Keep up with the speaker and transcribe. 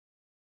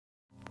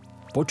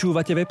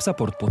Počúvate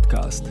Websupport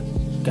podcast.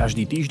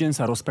 Každý týždeň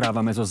sa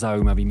rozprávame so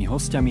zaujímavými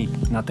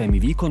hostiami na témy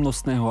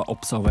výkonnostného a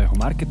obsahového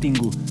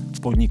marketingu,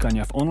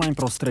 podnikania v online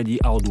prostredí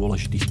a o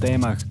dôležitých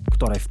témach,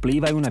 ktoré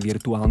vplývajú na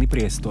virtuálny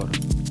priestor.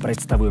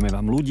 Predstavujeme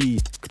vám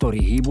ľudí, ktorí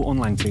hýbu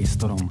online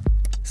priestorom.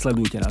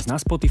 Sledujte nás na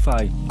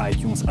Spotify,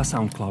 iTunes a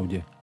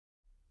Soundcloude.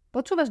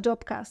 Počúvaš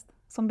JOBCAST.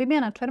 Som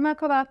Bibiana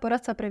Čermáková,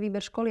 poradca pre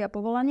výber školy a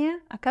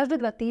povolania a každé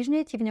 2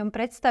 týždne ti v ňom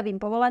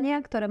predstavím povolania,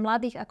 ktoré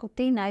mladých ako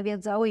ty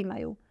najviac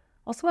zaujímajú.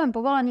 O svojom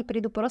povolaní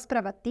prídu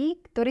porozprávať tí,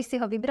 ktorí si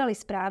ho vybrali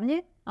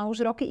správne a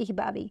už roky ich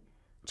baví.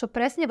 Čo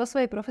presne vo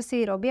svojej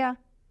profesii robia?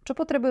 Čo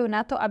potrebujú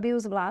na to, aby ju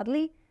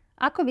zvládli?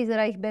 Ako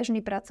vyzerá ich bežný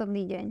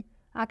pracovný deň?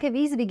 Aké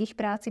výzvy k ich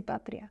práci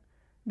patria?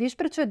 Vieš,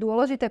 prečo je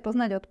dôležité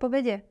poznať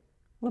odpovede?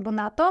 Lebo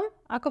na tom,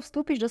 ako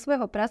vstúpiš do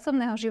svojho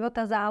pracovného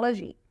života,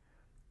 záleží.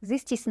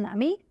 Zisti s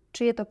nami,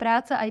 či je to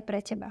práca aj pre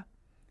teba.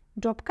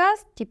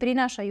 JOBCAST ti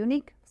prináša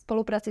Unique v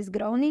spolupráci s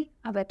Growny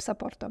a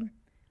Websupportom.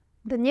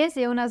 Dnes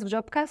je u nás v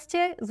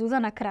JOBCASte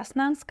Zuzana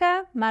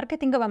Krasnanská,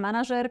 marketingová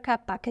manažérka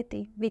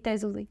Packety.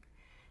 Vítaj, Zuzi.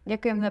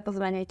 Ďakujem za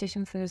pozvanie,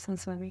 teším sa, že som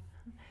s vami.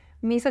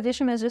 My sa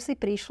tešíme, že si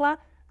prišla.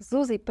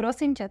 Zuzi,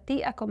 prosím ťa,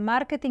 ty ako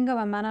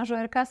marketingová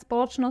manažérka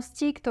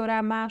spoločnosti,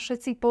 ktorá má,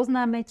 všetci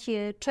poznáme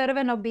tie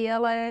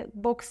červeno-biele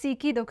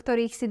boxíky, do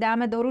ktorých si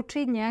dáme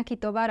doručiť nejaký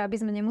tovar, aby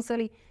sme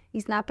nemuseli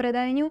ísť na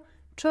predajňu.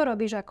 Čo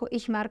robíš ako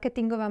ich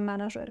marketingová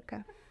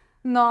manažérka?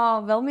 No,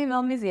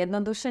 veľmi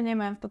zjednodušene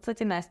mám v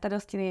podstate na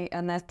starosti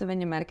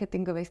nastavenie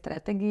marketingovej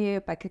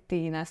stratégie,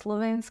 Packety na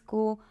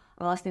Slovensku,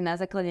 vlastne na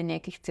základe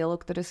nejakých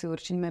cieľov, ktoré si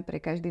určíme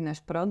pre každý náš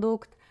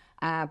produkt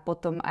a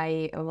potom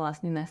aj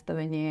vlastne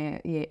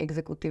nastavenie jej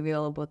exekutívy,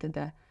 alebo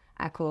teda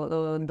ako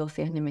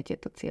dosiahneme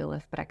tieto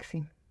ciele v praxi.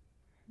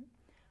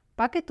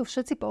 Packetu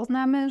všetci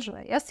poznáme, že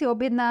ja si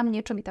objednám,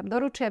 niečo mi tam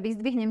doručia,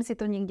 vyzdvihnem si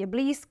to niekde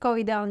blízko,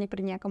 ideálne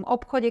pri nejakom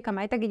obchode, kam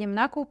aj tak idem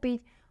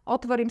nakúpiť,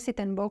 otvorím si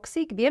ten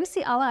boxík, viem si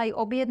ale aj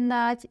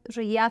objednať,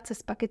 že ja cez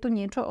Packetu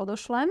niečo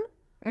odošlem.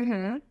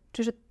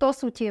 Čiže to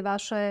sú tie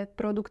vaše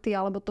produkty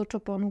alebo to,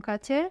 čo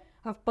ponúkate.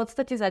 A v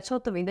podstate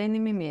začalo to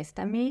výdajnými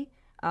miestami,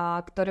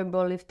 ktoré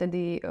boli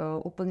vtedy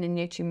úplne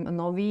niečím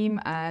novým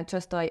a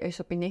často aj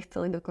e-shopy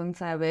nechceli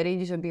dokonca veriť,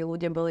 že by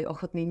ľudia boli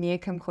ochotní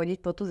niekam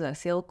chodiť po tú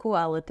zásielku,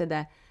 ale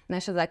teda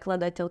naša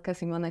zakladateľka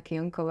Simona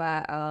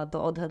Kionková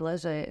to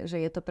odhadla, že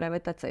je to práve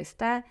tá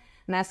cesta.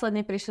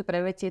 Následne prišli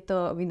práve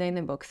tieto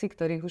výdajné boxy,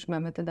 ktorých už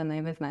máme teda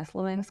najviac na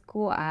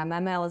Slovensku a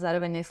máme ale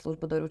zároveň aj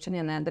službu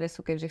doručenia na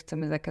adresu, keďže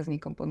chceme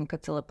zákazníkom ponúkať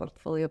celé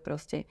portfólio,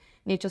 proste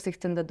niečo si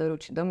chcem dať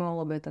doručiť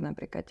domov, lebo je to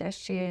napríklad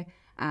ťažšie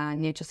a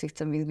niečo si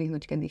chcem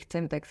vyzdvihnúť, kedy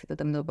chcem, tak si to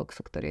dám do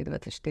boxu, ktorý je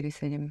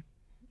 24/7.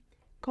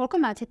 Koľko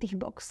máte tých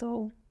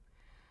boxov?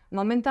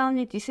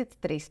 Momentálne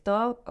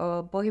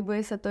 1300,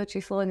 pohybuje sa to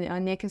číslo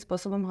nejakým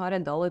spôsobom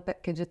hore-dole,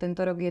 keďže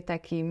tento rok je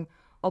takým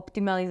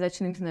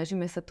optimalizačným,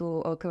 snažíme sa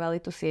tú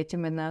kvalitu siete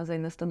mať naozaj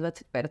na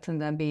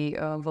 120%, aby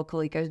v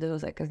okolí každého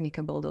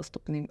zákazníka bol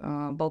dostupný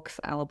box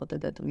alebo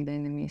teda to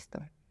výdajné miesto.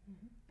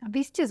 A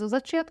vy ste zo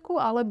začiatku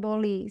ale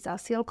boli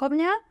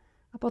Zásielkovňa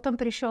a potom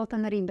prišiel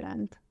ten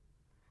rebrand.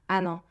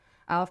 Áno,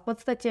 ale v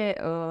podstate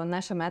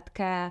naša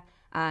matka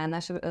a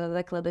naša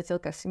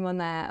zakladateľka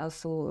Simona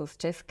sú z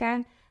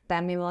Česka.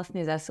 Tam je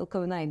vlastne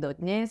Zásielkovna aj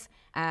dodnes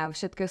a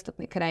všetky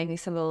ostatné krajiny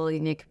sa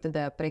volali niekým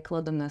teda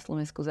prekladom na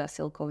Slovensku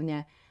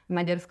Zásielkovňa,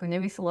 Maďarsko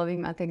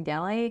nevyslovím a tak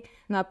ďalej.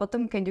 No a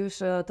potom, keď už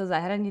to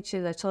zahraničie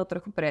začalo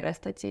trochu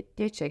prerastať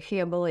tie Čechy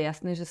a bolo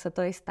jasné, že sa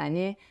to aj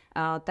stane,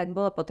 tak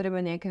bola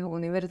potreba nejakého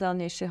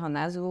univerzálnejšieho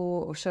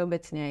názvu,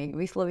 všeobecne aj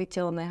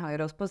vysloviteľného, aj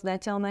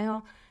rozpoznateľného.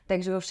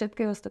 Takže vo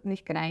všetkých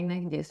ostatných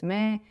krajinách, kde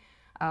sme,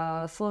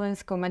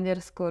 Slovensko,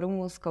 Maďarsko,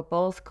 Rumúnsko,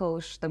 Poľsko,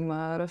 už tam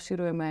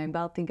rozširujeme aj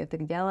Baltik a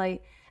tak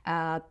ďalej,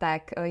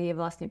 tak je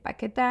vlastne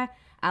Packeta.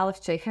 Ale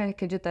v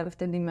Čechách, keďže tam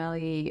vtedy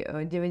mali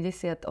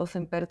 98%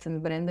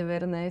 brand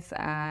awareness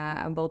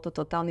a bol to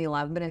totálny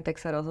love brand,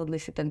 tak sa rozhodli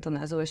si tento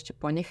názov ešte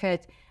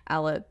ponechať,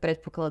 ale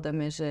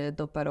predpokladáme, že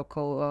do pár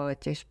rokov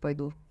tiež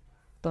pôjdu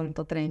v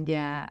tomto trende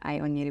a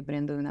aj oni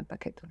rebrandujú na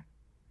Packetu.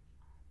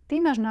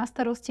 Ty máš na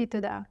starosti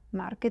teda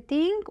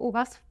marketing u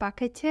vás v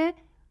Packete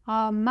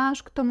a máš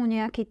k tomu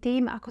nejaký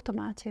tím, ako to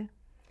máte?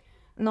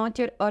 No,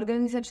 tie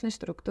organizačné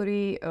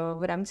štruktúry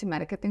v rámci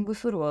marketingu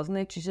sú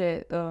rôzne,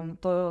 čiže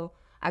to,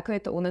 ako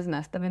je to u nás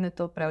nastavené,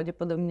 to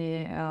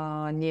pravdepodobne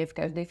nie je v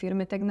každej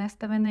firme tak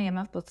nastavené. Ja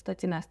mám v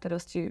podstate na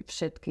starosti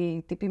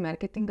všetky typy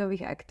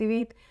marketingových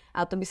aktivít,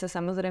 ale to by sa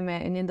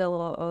samozrejme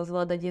nedalo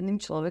zvládať jedným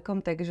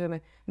človekom,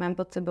 takže mám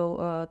pod sebou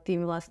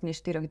tým vlastne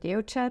 4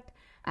 dievčat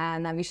a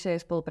navyše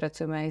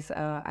spolupracujeme aj s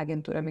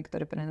agentúrami,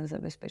 ktoré pre nás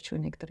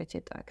zabezpečujú niektoré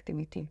tieto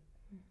aktivity.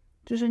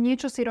 Čiže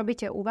niečo si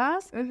robíte u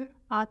vás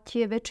a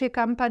tie väčšie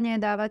kampane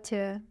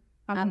dávate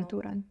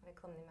agentúram. Áno,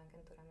 reklamným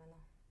agentúram,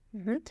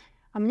 áno.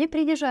 A mne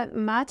príde, že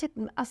máte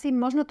asi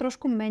možno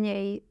trošku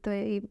menej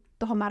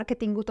toho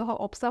marketingu, toho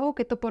obsahu,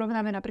 keď to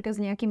porovnáme napríklad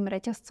s nejakým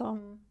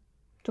reťazcom.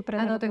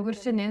 Áno, tak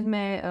určite nie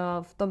sme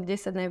v top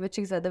 10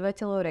 najväčších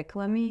zadávateľov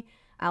reklamy,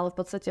 ale v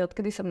podstate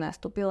odkedy som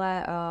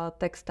nastúpila,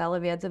 tak stále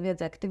viac a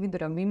viac aktivít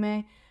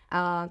robíme.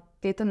 A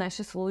tieto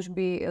naše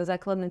služby,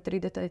 základné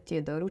 3D, tie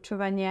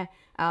doručovania,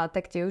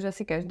 tak tie už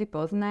asi každý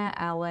pozná,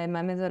 ale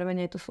máme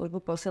zároveň aj tú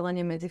službu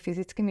posielania medzi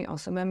fyzickými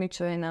osobami,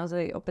 čo je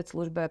naozaj opäť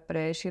služba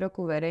pre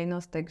širokú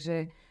verejnosť,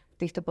 takže v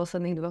týchto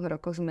posledných 2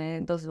 rokoch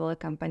sme dosť veľa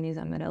kampaní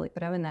zamerali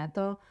práve na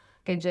to,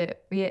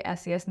 keďže je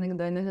asi jasné,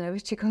 kto je náš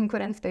najväčší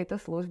konkurent v tejto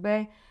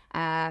službe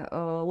a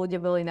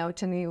ľudia boli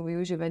naučení ju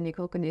využívať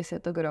niekoľko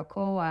desiatok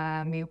rokov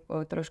a my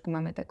trošku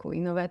máme takú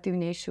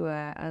inovatívnejšiu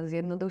a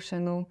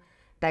zjednodušenú.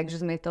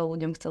 Takže sme to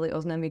ľuďom chceli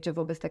oznámiť, že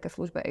vôbec taká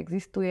služba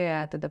existuje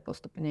a teda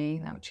postupne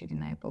ich naučiť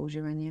na jej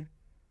používanie.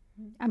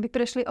 Aby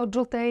prešli od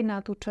žltej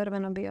na tú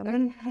červeno-bielu.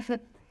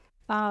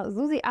 A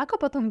Zuzi,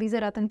 ako potom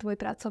vyzerá ten tvoj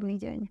pracovný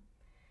deň?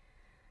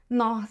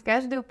 No,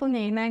 každý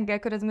úplne inak.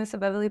 Akorát sme sa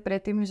bavili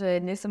predtým,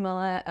 že dnes som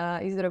mala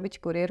ísť robiť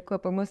kuriérku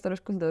a pomôcť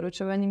trošku s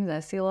doručovaním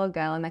zásielok,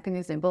 ale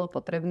nakoniec nebolo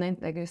potrebné,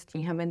 takže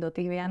stíhame do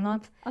tých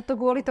Vianoc. A to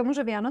kvôli tomu,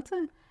 že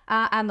Vianoce?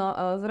 A áno,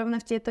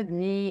 zrovna v tieto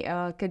dni,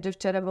 keďže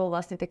včera bol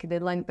vlastne taký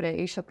deadline pre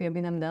e-shopy,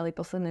 aby nám dali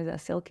posledné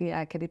zásielky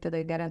a kedy teda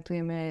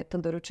garantujeme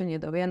to doručenie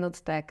do Vianoc,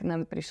 tak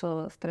nám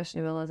prišlo strašne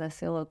veľa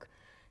zásielok.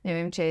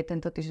 Neviem, či aj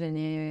tento týždeň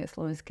nie je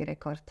slovenský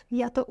rekord.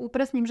 Ja to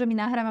upresním, že my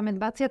nahrávame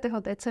 20.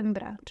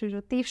 decembra.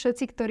 Čiže tí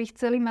všetci, ktorí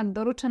chceli mať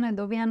doručené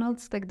do Vianoc,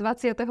 tak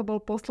 20.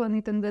 bol posledný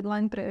ten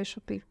deadline pre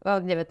e-shopy.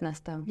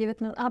 19.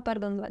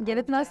 19.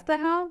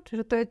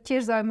 Čiže to je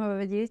tiež zaujímavé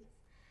vedieť.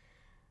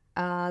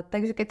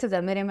 Takže keď sa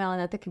zameriame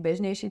ale na taký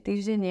bežnejší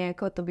týždeň,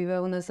 ako to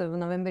býva u nás v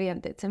novembri a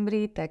v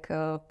decembri, tak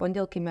v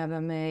pondelky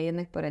máme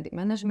jednak porady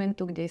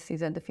manažmentu, kde si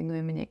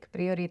zadefinujeme nejaké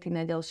priority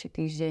na ďalší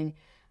týždeň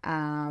a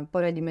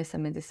poradíme sa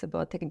medzi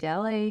sebou a tak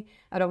ďalej.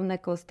 A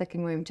rovnako s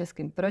takým môjim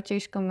českým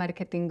protižkom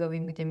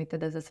marketingovým, kde mi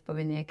teda zase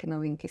povie nejaké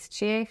novinky z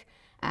Čiech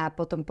a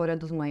potom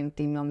poradu s mojím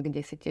tímom,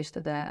 kde si tiež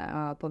teda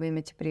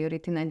povieme tie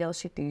priority na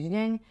ďalší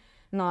týždeň.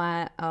 No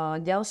a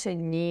ďalšie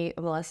dni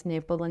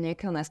vlastne podľa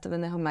nejakého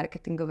nastaveného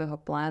marketingového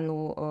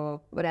plánu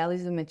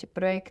realizujeme tie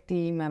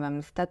projekty,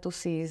 mám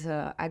statusy s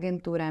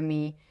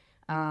agentúrami,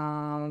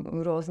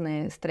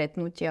 rôzne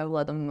stretnutia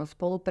ohľadom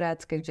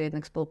spoluprác, keďže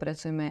jednak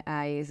spolupracujeme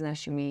aj s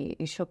našimi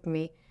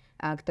e-shopmi,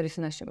 ktorí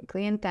sú našimi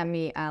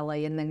klientami,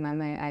 ale jednak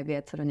máme aj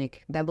viacero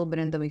nejakých double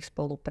brandových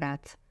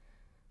spoluprác.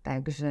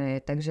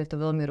 Takže je to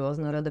veľmi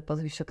rôznorodé po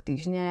zvyšok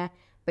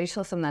týždňa.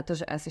 Prišla som na to,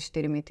 že asi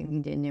 4 meetingy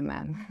denne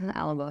mám,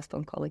 alebo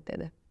aspoň koľko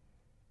teda.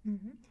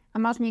 A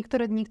máš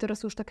niektoré dni, ktoré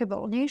sú už také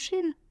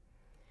voľnejšie?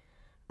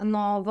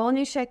 No,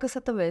 voľnejšie ako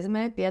sa to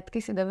vezme.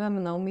 Piatky si dávam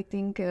no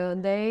meeting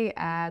day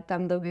a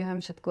tam dobieham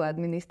všetku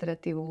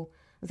administratívu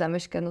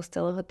zameškanú z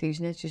celého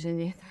týždňa, čiže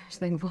nie je to až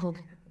tak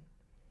voľné.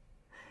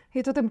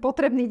 Je to ten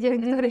potrebný deň,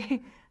 ktorý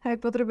aj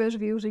potrebuješ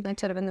využiť. Na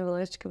červené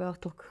vlečke v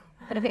autoku.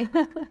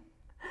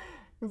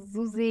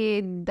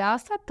 Zuzi, dá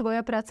sa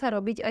tvoja práca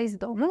robiť aj z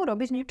domu?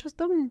 Robíš niečo z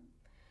domu?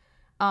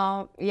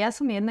 Ja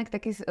som jednak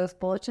taký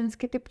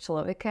spoločenský typ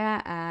človeka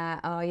a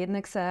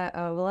jednak sa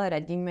veľa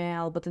radíme,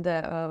 alebo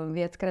teda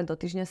viackrát do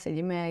týždňa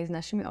sedíme aj s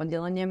našimi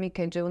oddeleniami,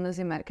 keďže u nás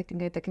je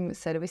marketing aj takým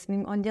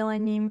servisným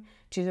oddelením,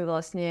 čiže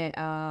vlastne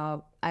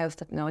aj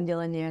ostatné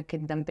oddelenia,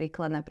 keď dám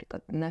príklad,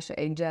 napríklad naše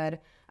HR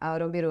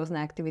robí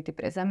rôzne aktivity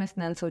pre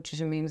zamestnancov,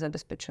 čiže my im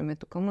zabezpečujeme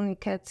tú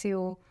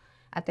komunikáciu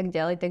a tak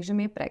ďalej. Takže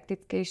mi je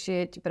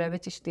praktickejšie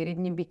práve tie 4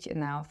 dni byť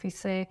na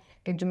office,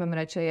 keďže mám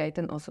radšej aj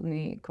ten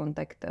osobný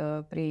kontakt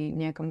pri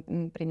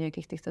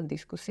nejakých týchto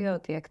diskusiách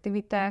o tých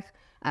aktivitách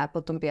a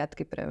potom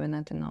piatky práve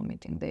na ten no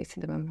meeting day si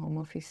dávam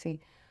home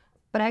office.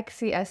 V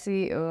praxi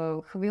asi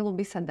chvíľu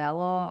by sa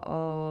dalo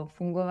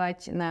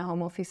fungovať na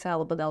home office,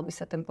 alebo dal by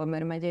sa ten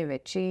pomer mať aj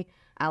väčší,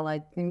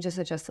 ale tým, že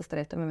sa často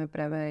stretávame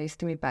práve aj s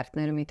tými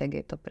partnermi, tak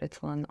je to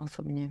predsa len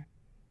osobne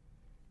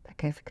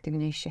také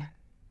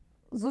efektívnejšie.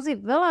 Zuzi,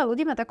 veľa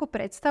ľudí má takú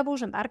predstavu,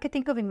 že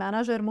marketingový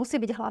manažér musí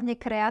byť hlavne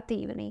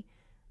kreatívny.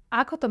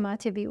 Ako to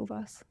máte vy u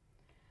vás?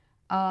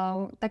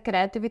 Tá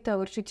kreativita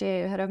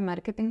určite hrá v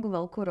marketingu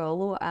veľkú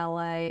rolu,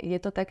 ale je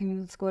to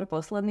takým skôr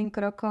posledným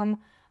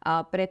krokom.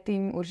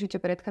 Predtým určite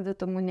predchádza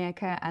tomu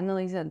nejaká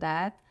analýza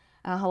dát.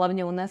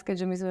 Hlavne u nás,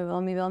 keďže my sme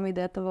veľmi, veľmi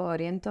dátovo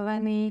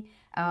orientovaní.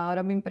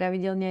 Robím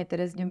pravidelne, aj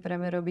teraz idem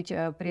práve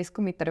robiť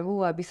prieskumy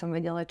trhu, aby som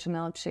vedela čo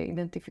najlepšie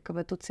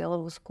identifikovať tú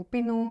cieľovú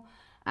skupinu.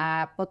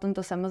 A potom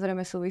to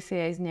samozrejme súvisí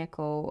aj s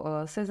nejakou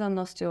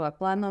sezónnosťou a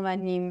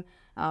plánovaním.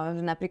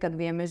 Napríklad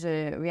vieme,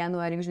 že v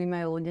januári vždy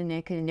majú ľudia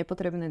nejaké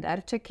nepotrebné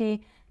darčeky,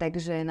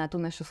 takže na tú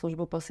našu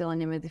službu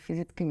posielanie medzi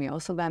fyzickými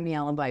osobami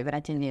alebo aj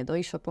vrátenie do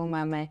e-shopov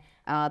máme,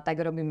 tak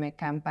robíme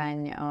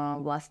kampaň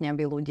vlastne,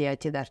 aby ľudia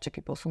tie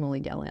darčeky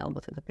posunuli ďalej alebo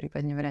teda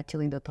prípadne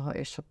vrátili do toho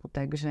e-shopu.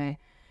 Takže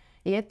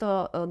je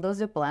to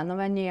dosť o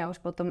plánovaní a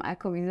už potom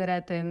ako vyzerá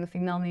ten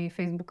finálny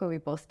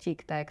facebookový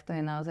postík, tak to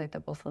je naozaj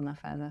tá posledná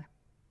fáza.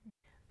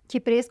 Tie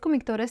prieskumy,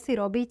 ktoré si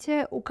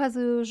robíte,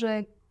 ukazujú,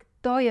 že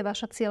kto je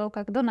vaša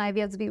cieľovka, kto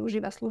najviac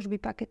využíva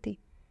služby Packety?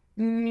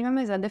 My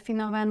máme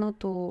zadefinovanú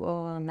tú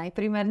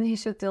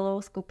najprimárnejšiu cieľovú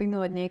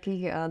skupinu od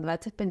nejakých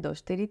 25 do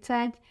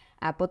 40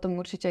 a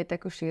potom určite aj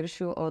takú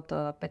širšiu od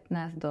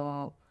 15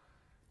 do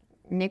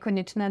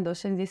nekonečná do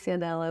 60,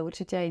 ale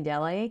určite aj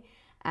ďalej.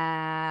 A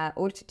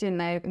určite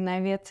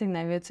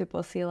najviac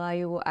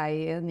posielajú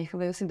aj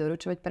nechávajú si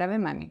doručovať práve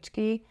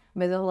mamičky,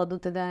 bez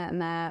ohľadu teda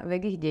na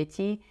vek ich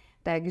detí,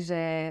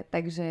 takže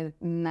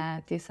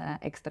na tie sa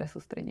extra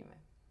sústredíme.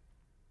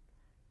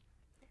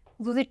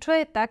 Zuzi, čo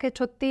je také,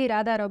 čo ty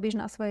rada robíš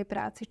na svojej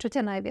práci? Čo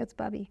ťa najviac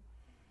baví?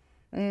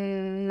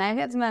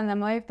 Najviac ma na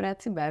mojej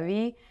práci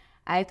baví,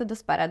 a je to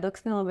dosť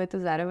paradoxné, lebo je to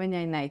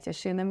zároveň aj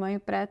najťažšie na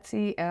mojej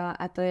práci,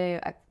 a to je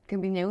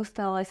keby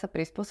neustále sa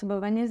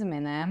prispôsobovanie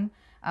zmenám.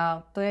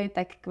 A to je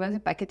tak kvázi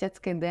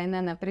packetacké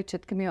DNA naprieč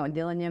všetkými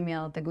oddeleniami,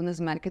 ale tak u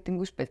nás v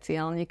marketingu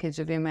špeciálne,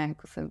 keďže vieme,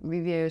 ako sa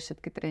vyvíjajú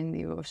všetky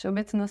trendy vo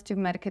všeobecnosti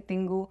v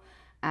marketingu.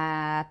 A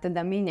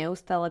teda my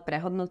neustále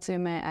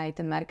prehodnocujeme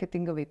aj ten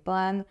marketingový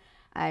plán,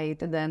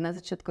 aj teda na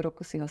začiatku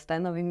roku si ho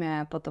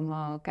stanovíme a potom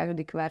ho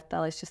každý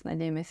kvartál, ešte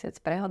snad aj mesiac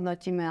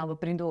prehodnotíme, alebo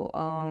prídu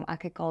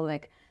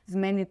akékoľvek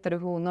zmeny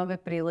trhu, nové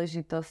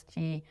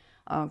príležitosti.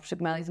 Však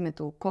mali sme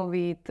tu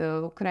COVID,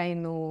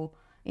 Ukrajinu,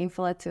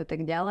 infláciu a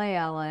tak ďalej,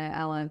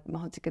 ale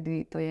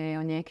hocikedy to je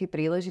o nejakej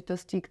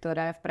príležitosti,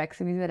 ktorá v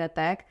praxi vyzerá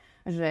tak,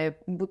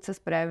 že buď sa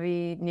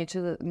spraví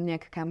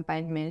nejaká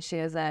kampaň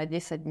menšia za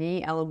 10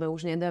 dní, alebo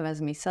už nedáva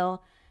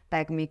zmysel,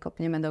 tak my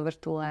kopneme do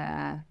vrtule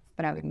a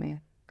spravíme.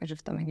 Takže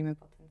v tom vidíme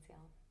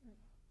potenciál.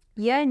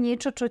 Je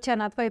niečo, čo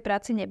ťa na tvojej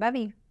práci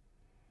nebaví?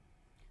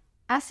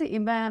 Asi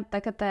iba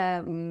taká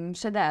tá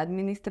šedá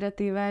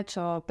administratíva,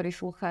 čo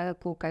prislúcha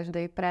ku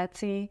každej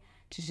práci.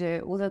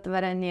 Čiže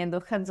uzatváranie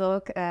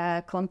dochádzok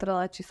a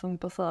kontrola, či som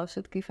poslala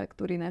všetky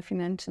faktúry na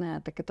finančné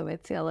a takéto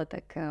veci, ale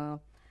tak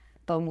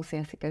to musí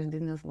asi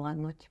každý z nás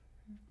zvládnuť.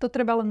 To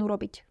treba len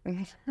urobiť.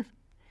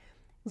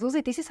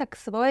 Zuzi, ty si sa k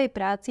svojej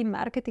práci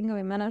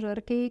marketingovej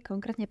manažérky,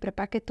 konkrétne pre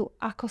Packetu,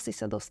 ako si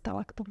sa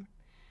dostala k tomu?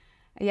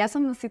 Ja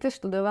som síce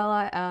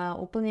študovala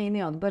úplne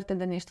iný odbor,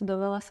 teda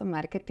neštudovala som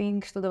marketing,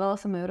 študovala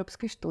som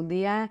európske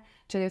štúdia,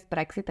 čo je v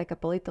praxi taká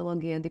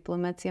politológia,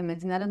 diplomácia,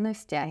 medzinárodné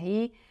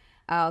vzťahy.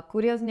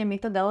 Kuriózne mi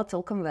to dalo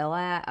celkom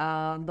veľa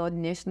do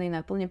dnešnej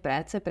náplne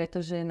práce,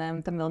 pretože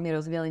nám tam veľmi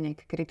rozvíjali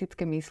nejaké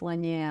kritické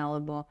myslenie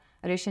alebo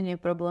riešenie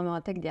problémov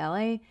a tak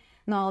ďalej.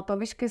 No ale po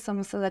výške som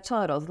sa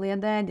začala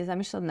rozliadať a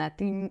zamýšľať nad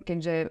tým,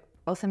 keďže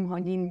 8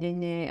 hodín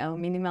denne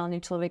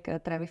minimálne človek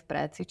trávi v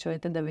práci, čo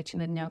je teda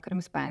väčšina dňa okrem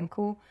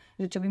spánku,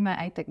 že čo by ma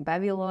aj tak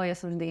bavilo. Ja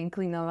som vždy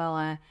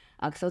inklinovala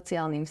k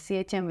sociálnym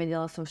sieťam,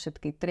 vedela som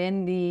všetky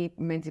trendy,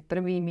 medzi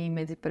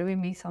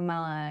prvými som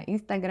mala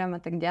Instagram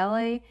a tak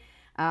ďalej.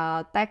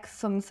 Tak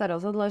som sa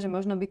rozhodla, že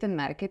možno by ten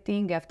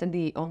marketing, a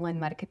vtedy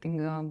online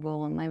marketing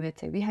bol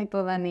najviac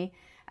vyhypovaný,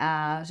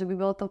 a že by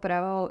bolo to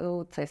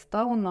pravou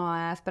cestou. No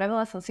a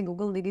spravila som si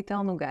Google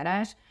digitálnu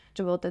garáž,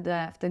 čo bol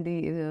teda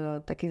vtedy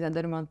taký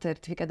zadarmo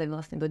certifikát, aj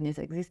vlastne dodnes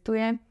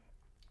existuje.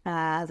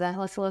 A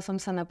zahlasila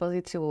som sa na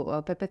pozíciu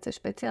PPC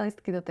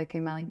špecialistky do takej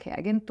malinkej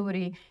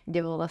agentúry, kde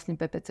bol vlastne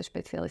PPC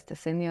špecialista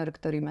senior,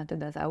 ktorý ma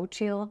teda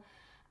zaučil.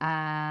 A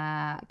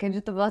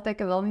keďže to bola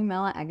taká veľmi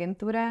malá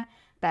agentúra,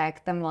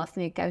 tak tam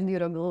vlastne každý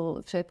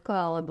robil všetko,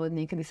 alebo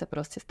niekedy sa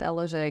proste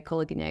stalo, že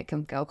kolegyňa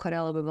Ekonka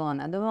ochorela, alebo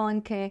bola na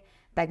dovolenke,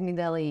 tak mi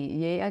dali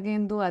jej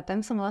agendu a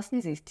tam som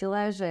vlastne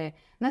zistila, že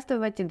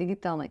nastavovať tie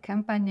digitálne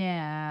kampane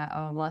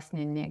a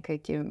vlastne nejaké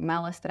tie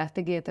malé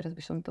stratégie, teraz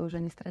by som to už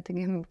ani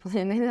stratégiami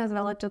úplne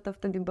nenazvala, čo to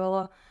vtedy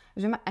bolo,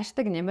 že ma až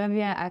tak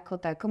nebavia, ako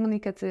tá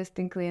komunikácia s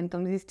tým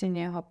klientom,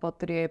 zistenie jeho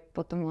potrieb,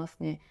 potom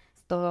vlastne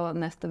z toho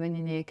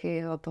nastavenie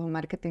nejakého toho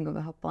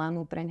marketingového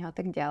plánu pre neho a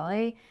tak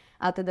ďalej.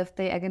 A teda v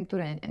tej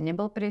agentúre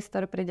nebol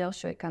priestor pre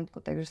ďalšiu akantku,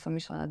 takže som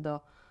išla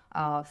do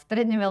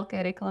stredne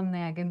veľkej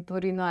reklamnej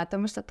agentúry, no a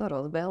tam už sa to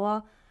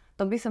rozbehlo.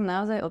 To by som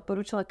naozaj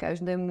odporúčala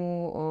každému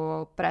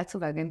prácu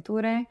v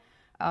agentúre,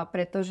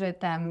 pretože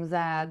tam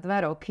za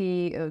 2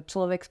 roky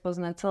človek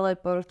spozná celé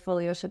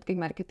portfólio všetkých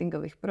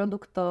marketingových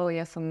produktov.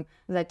 Ja som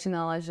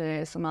začínala,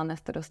 že som mala na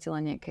starosti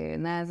len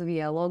nejaké názvy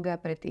a loga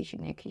pre tých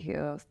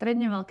nejakých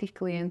stredne veľkých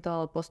klientov,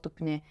 ale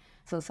postupne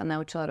som sa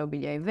naučila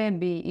robiť aj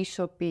weby,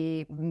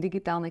 e-shopy,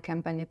 digitálne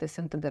kampane, to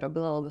som teda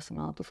robila, lebo som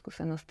mala tú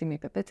skúsenosť s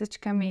tými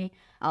PPCčkami,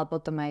 ale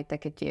potom aj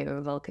také tie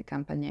veľké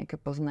kampane, aké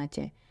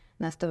poznáte,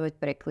 nastavovať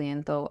pre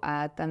klientov.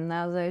 A tam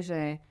naozaj,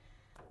 že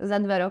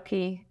za 2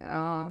 roky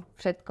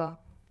všetko.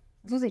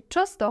 Zuzi,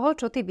 čo z toho,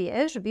 čo ty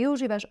vieš,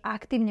 využívaš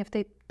aktívne v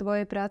tej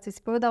tvojej práci? Si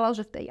povedala,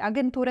 že v tej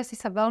agentúre si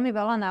sa veľmi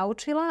veľa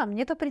naučila a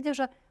mne to príde,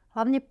 že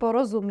hlavne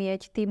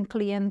porozumieť tým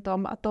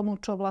klientom a tomu,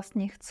 čo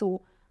vlastne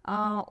chcú.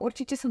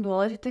 Určite sú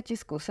dôležité tie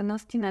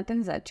skúsenosti na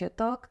ten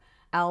začiatok,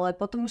 ale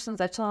potom už som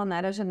začala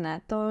náražať na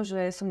to,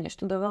 že som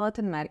neštudovala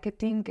ten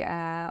marketing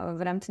a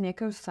v rámci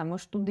nejakého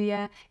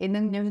samoštúdia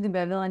jednak mňa vždy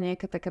bavila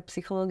nejaká taká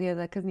psychológia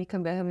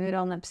zákazníka,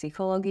 behaviorálna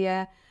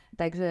psychológia,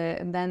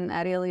 takže Dan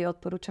Ariely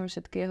odporúčam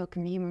všetky jeho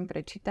knihy, mám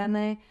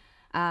prečítané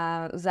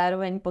a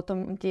zároveň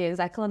potom tie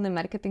základné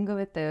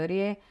marketingové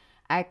teórie.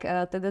 Ak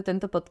teda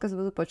tento podcast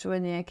budú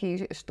počúvať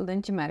nejakí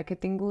študenti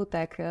marketingu,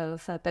 tak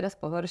sa teraz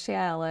pohoršia,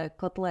 ale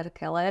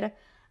Kotler-Keller.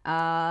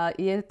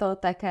 Je to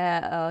taká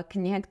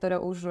kniha,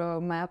 ktorá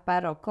už má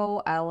pár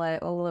rokov,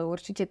 ale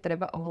určite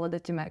treba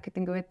ohľadať tie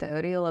marketingové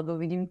teórie, lebo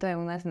vidím to aj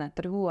u nás na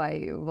trhu,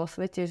 aj vo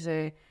svete,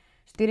 že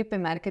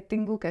 4P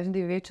marketingu,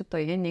 každý vie, čo to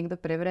je, niekto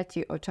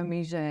prevratí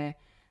očami, že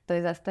to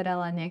je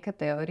zastaralá nejaká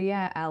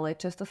teória, ale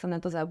často sa na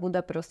to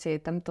zabúda, proste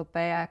je tam to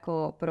P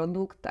ako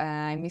produkt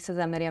a my sa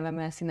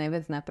zameriavame asi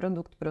najviac na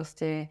produkt,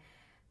 proste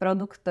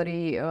produkt,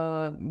 ktorý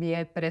je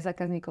pre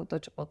zákazníkov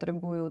to, čo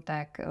potrebujú,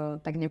 tak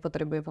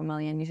nepotrebuje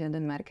pomaly ani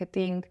žiaden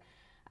marketing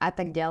a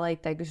tak ďalej,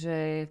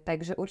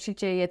 takže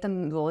určite je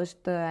tam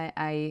dôležité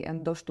aj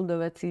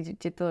doštudovať si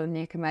tieto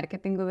nejaké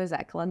marketingové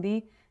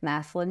základy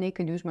následne,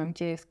 keď už mám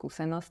tie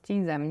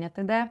skúsenosti, za mňa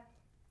teda.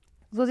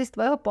 Zuzi, z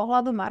tvojho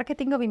pohľadu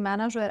marketingový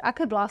manažér,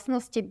 aké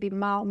vlastnosti by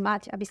mal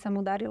mať, aby sa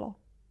mu darilo?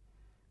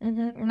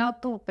 No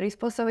tú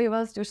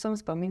prispôsobivosť už som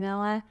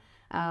spomínala,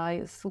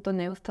 sú to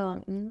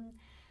neustále...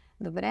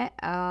 Dobre,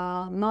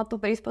 no tú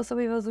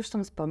prispôsobivosť už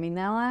som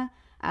spomínala,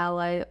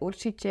 ale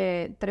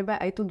určite treba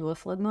aj tú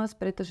dôslednosť,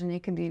 pretože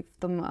niekedy v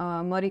tom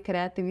mori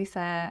kreatívy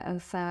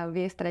sa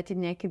vie stratiť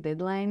nejaký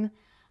deadline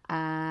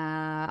a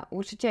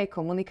určite aj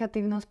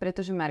komunikatívnosť,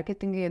 pretože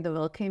marketing je do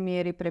veľkej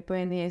miery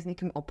prepojený aj s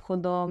nejakým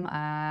obchodom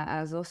a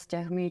so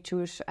vzťahmi, či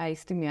už aj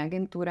s tými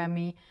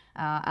agentúrami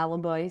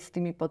alebo aj s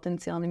tými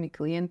potenciálnymi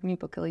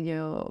klientmi, pokiaľ ide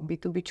o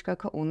B2B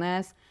ako u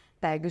nás.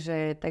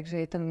 Takže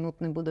je tam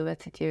nutné budovať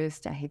si tie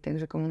vzťahy,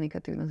 takže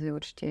komunikatívnosť je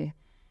určite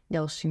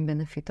ďalším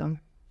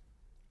benefitom.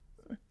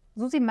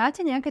 Zuzi,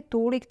 máte nejaké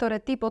túly, ktoré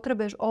ty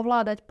potrebuješ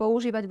ovládať,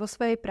 používať vo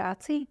svojej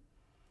práci?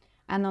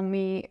 Áno,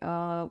 my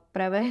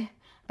práve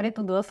pre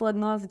tú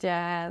dôslednosť a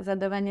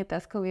zadávanie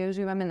taskov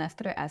využívame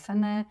nástroj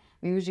Asana.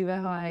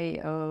 Využíva ho aj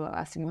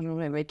asi možno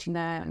aj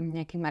väčšina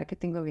nejakých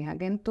marketingových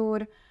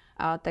agentúr.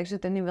 Takže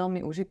ten je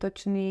veľmi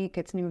užitočný,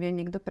 keď s ním vie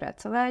niekto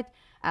pracovať.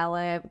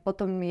 Ale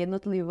potom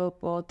jednotlivo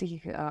po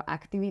tých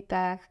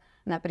aktivitách,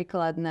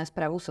 napríklad na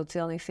správu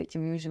sociálnych sietí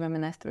využívame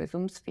nástroj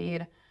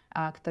Zoomsphere,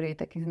 ktorý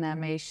je taký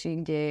známejší,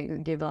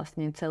 kde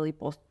vlastne celý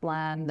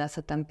postplán, dá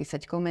sa tam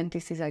písať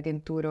komenty si s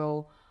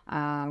agentúrou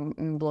a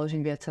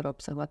vložiť viacero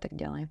obsahu a tak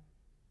ďalej.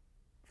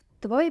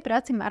 V tvojej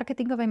práci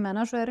marketingovej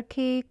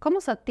manažérky,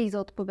 komu sa ty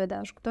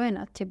zodpovedáš? Kto je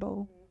nad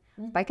tebou?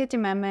 V Packete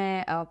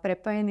máme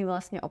prepojený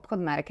vlastne obchod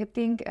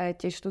marketing,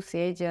 tiež tu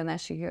sieť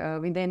našich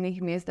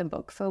videjných miest a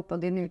boxov pod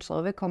jedným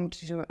človekom,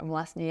 čiže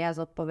vlastne ja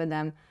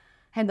zodpovedám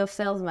Head of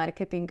Sales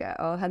Marketing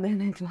a HD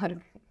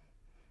Network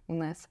u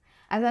nás.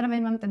 A zároveň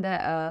mám teda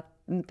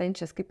ten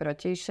český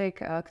protišek,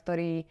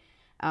 ktorý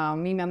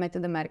my máme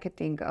teda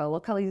marketing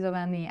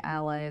lokalizovaný,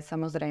 ale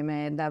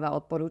samozrejme dáva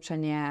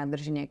odporúčania a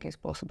drží nejakým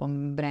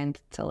spôsobom brand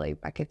celej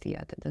Packety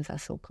a teda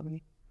Zásielkovne.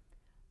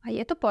 A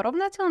je to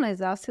porovnateľné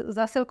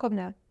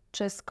Zásielkovňa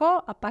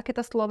Česko a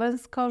Packeta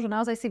Slovensko, že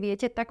naozaj si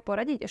viete tak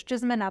poradiť?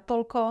 Ešte sme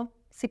natoľko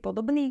si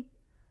podobní?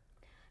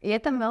 Je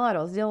tam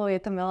veľa rozdielov,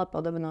 je tam veľa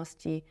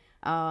podobností.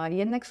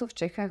 Jednak sú v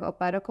Čechách o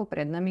pár rokov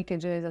pred nami,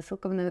 keďže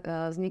Zásielkovne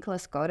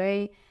vznikla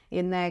skorej.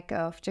 Jednak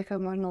v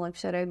Čechách možno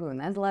lepšie reagujú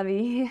na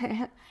zľavy,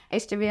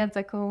 ešte viac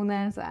ako u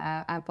nás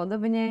a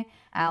podobne.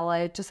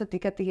 Ale čo sa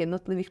týka tých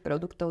jednotlivých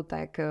produktov,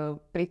 tak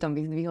pri tom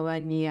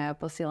vyzdvihovaní a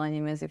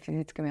posielaní medzi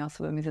fyzickými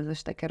osobami zase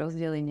také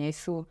rozdiely nie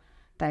sú.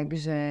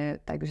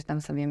 Takže tam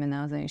sa vieme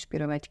naozaj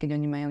inšpirovať, keď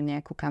oni majú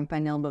nejakú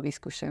kampaň alebo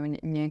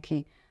vyskúšajú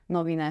nejaký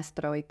nový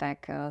nástroj,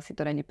 tak si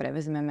to radi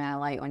prevezmeme,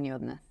 ale aj oni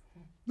od nás.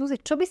 Zuzi,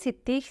 čo by si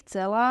ty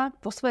chcela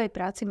po svojej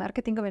práci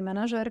marketingovej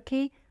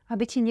manažérky,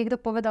 aby ti niekto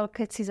povedal,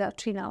 keď si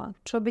začínala?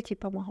 Čo by ti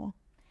pomohlo?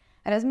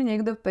 Raz mi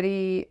niekto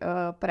pri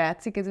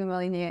práci, keď sme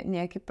mali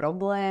nejaký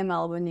problém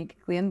alebo nejaký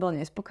klient bol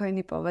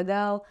nespokojný,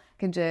 povedal,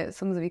 keďže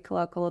som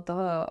zvykla okolo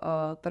toho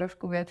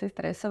trošku viacej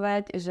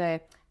stresovať,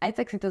 že aj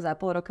tak si to za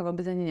pol roka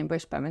vôbec ani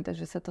nebudeš pamätať,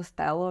 že sa to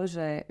stalo,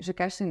 že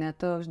kašli na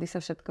to, vždy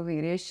sa všetko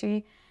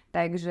vyrieši.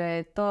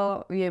 Takže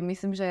to je,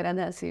 myslím, že aj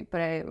rada asi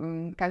pre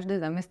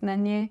každé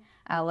zamestnanie,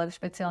 ale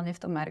špeciálne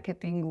v tom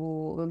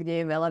marketingu,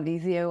 kde je veľa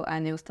víziev a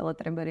neustále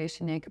treba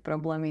riešiť nejaké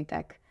problémy,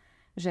 tak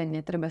že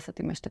netreba sa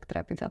tým až tak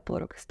trápiť za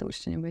pol roka, si to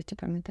určite nebudete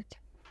pamätať.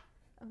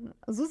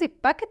 Zuzi,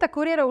 Packeta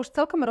kuriérov už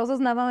celkom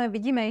rozoznávame,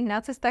 vidíme ich na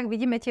cestách,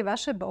 vidíme tie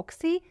vaše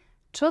boxy.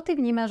 Čo ty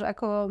vnímaš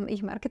ako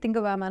ich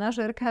marketingová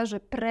manažérka,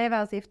 že pre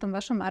vás je v tom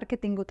vašom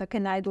marketingu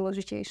také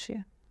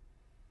najdôležitejšie?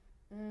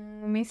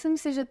 Myslím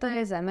si, že to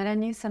je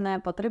zameranie sa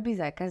na potreby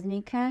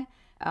zákazníka.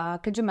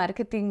 Keďže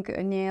marketing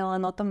nie je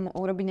len o tom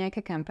urobiť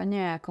nejaké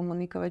kampane a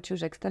komunikovať či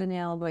už externe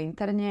alebo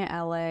interne,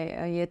 ale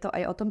je to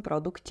aj o tom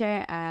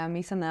produkte a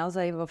my sa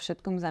naozaj vo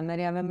všetkom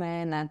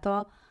zameriavame na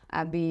to,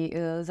 aby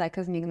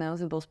zákazník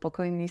naozaj bol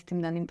spokojný s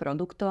tým daným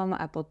produktom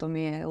a potom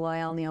je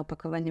lojálny a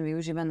opakovane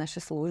využíva naše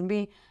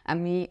služby a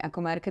my ako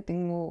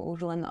marketingu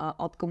už len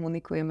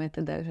odkomunikujeme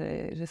teda,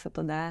 že sa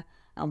to dá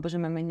alebo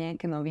že máme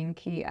nejaké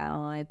novinky,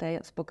 ale tá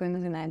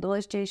spokojnosť je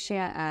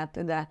najdôležitejšia a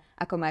teda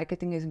ako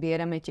marketing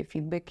zbierame tie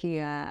feedbacky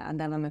a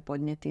dávame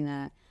podnety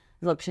na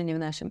zlepšenie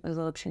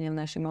v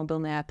našej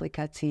mobilnej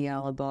aplikácii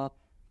alebo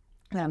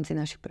v rámci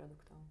našich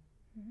produktov.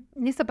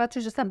 Mne sa páči,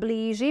 že sa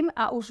blížim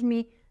a už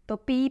mi to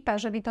pípa,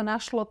 že mi to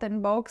našlo ten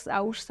box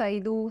a už sa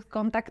idú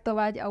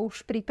kontaktovať a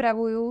už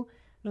pripravujú,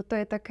 že to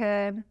je také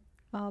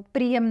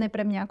príjemné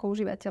pre mňa ako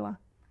užívateľa.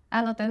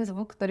 Áno, ten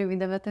zvuk, ktorý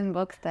vydáva ten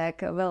box, tak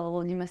veľa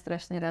ľudí má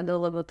strašne rado,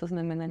 lebo to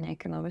znamená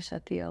nejaké nové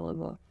šaty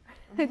alebo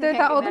To je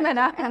tá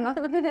odmena.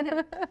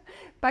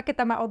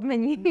 Packeta ma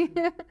odmení.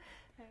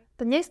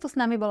 Dnes tu s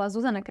nami bola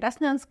Zuzana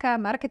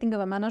Krasnanská,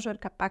 marketingová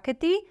manažérka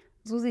Packety.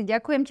 Zuzi,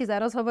 ďakujem ti za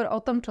rozhovor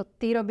o tom, čo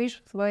ty robíš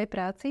v svojej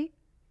práci.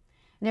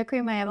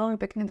 Ďakujem aj ja veľmi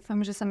pekne,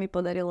 dúfam, že sa mi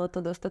podarilo to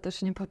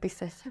dostatočne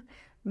popísať.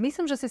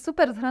 Myslím, že si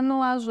super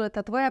zhrnula, že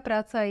tá tvoja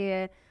práca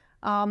je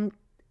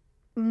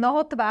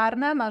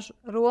mnohotvárna, máš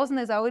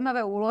rôzne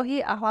zaujímavé úlohy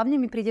a hlavne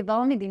mi príde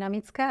veľmi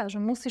dynamická a že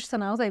musíš sa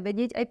naozaj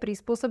vedieť aj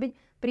prispôsobiť,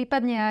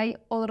 prípadne aj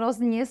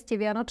rozniesť tie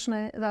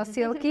vianočné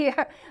zásielky,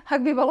 ak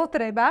by bolo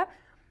treba.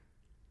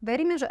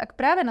 Veríme, že ak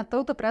práve nad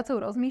touto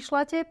prácou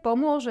rozmýšľate,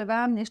 pomôže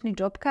vám dnešný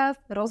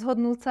JOBCAST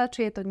rozhodnúť sa,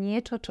 či je to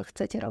niečo, čo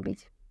chcete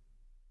robiť.